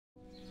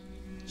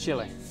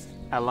Chile,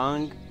 a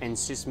long and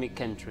seismic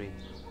country.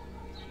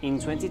 In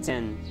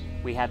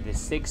 2010, we had the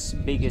sixth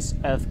biggest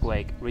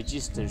earthquake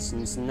registered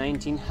since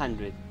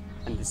 1900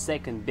 and the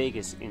second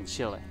biggest in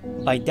Chile.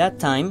 By that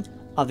time,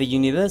 at the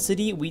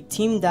university, we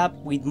teamed up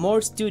with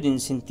more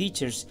students and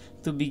teachers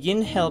to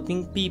begin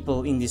helping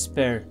people in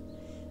despair.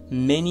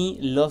 Many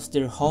lost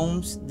their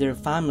homes, their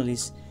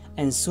families,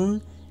 and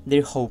soon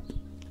their hope.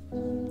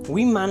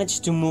 We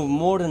managed to move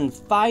more than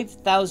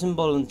 5,000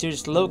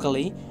 volunteers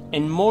locally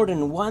and more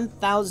than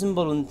 1,000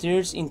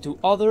 volunteers into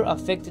other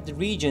affected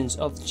regions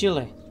of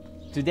Chile.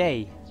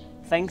 Today,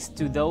 thanks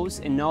to those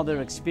and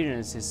other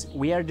experiences,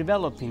 we are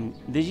developing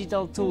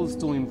digital tools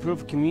to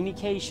improve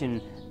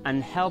communication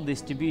and help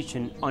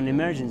distribution on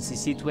emergency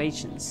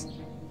situations.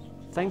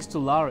 Thanks to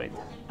Laureate,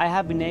 I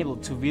have been able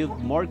to build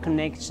more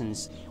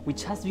connections,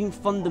 which has been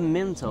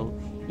fundamental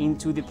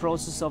into the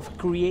process of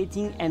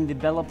creating and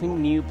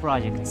developing new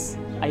projects.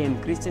 I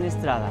am Cristian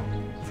Estrada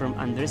from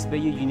Andrés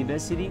Bello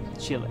University,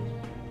 Chile.